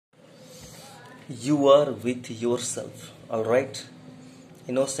You are with yourself, alright?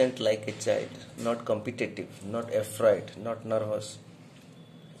 Innocent like a child, not competitive, not afraid, not nervous.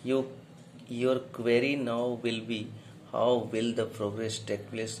 You, your query now will be how will the progress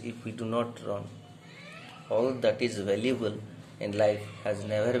take place if we do not run? All that is valuable in life has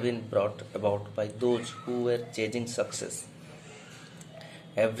never been brought about by those who were chasing success.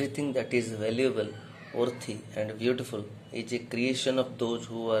 Everything that is valuable, worthy, and beautiful is a creation of those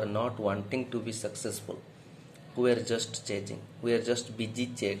who are not wanting to be successful, who are just chasing, who are just busy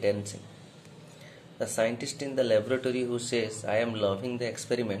dancing. The scientist in the laboratory who says, I am loving the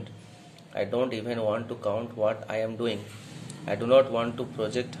experiment, I don't even want to count what I am doing, I do not want to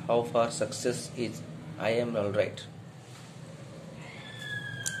project how far success is, I am alright.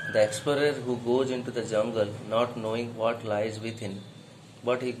 The explorer who goes into the jungle not knowing what lies within,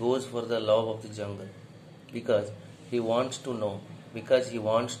 but he goes for the love of the jungle because he wants to know, because he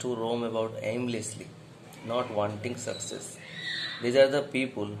wants to roam about aimlessly, not wanting success. These are the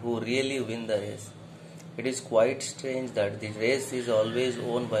people who really win the race. It is quite strange that the race is always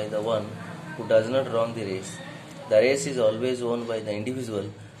won by the one who does not run the race. The race is always won by the individual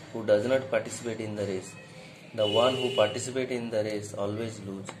who does not participate in the race. The one who participates in the race always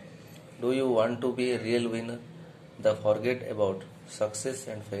loses. Do you want to be a real winner? Forget about success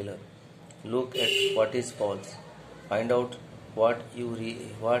and failure. Look at what is false. Find out what you really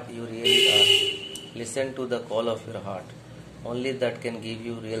are. Listen to the call of your heart. Only that can give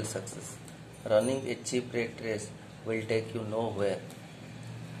you real success. Running a cheap rate race will take you nowhere.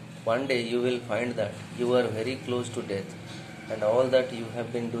 One day you will find that you are very close to death, and all that you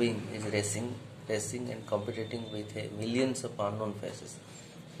have been doing is racing and competing with millions of unknown faces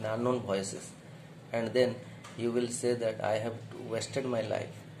and unknown voices. And then you will say that I have wasted my life.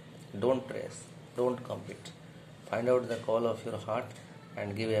 Don't race, don't compete. Find out the call of your heart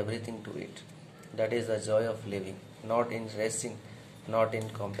and give everything to it. That is the joy of living, not in racing, not in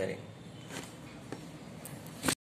comparing.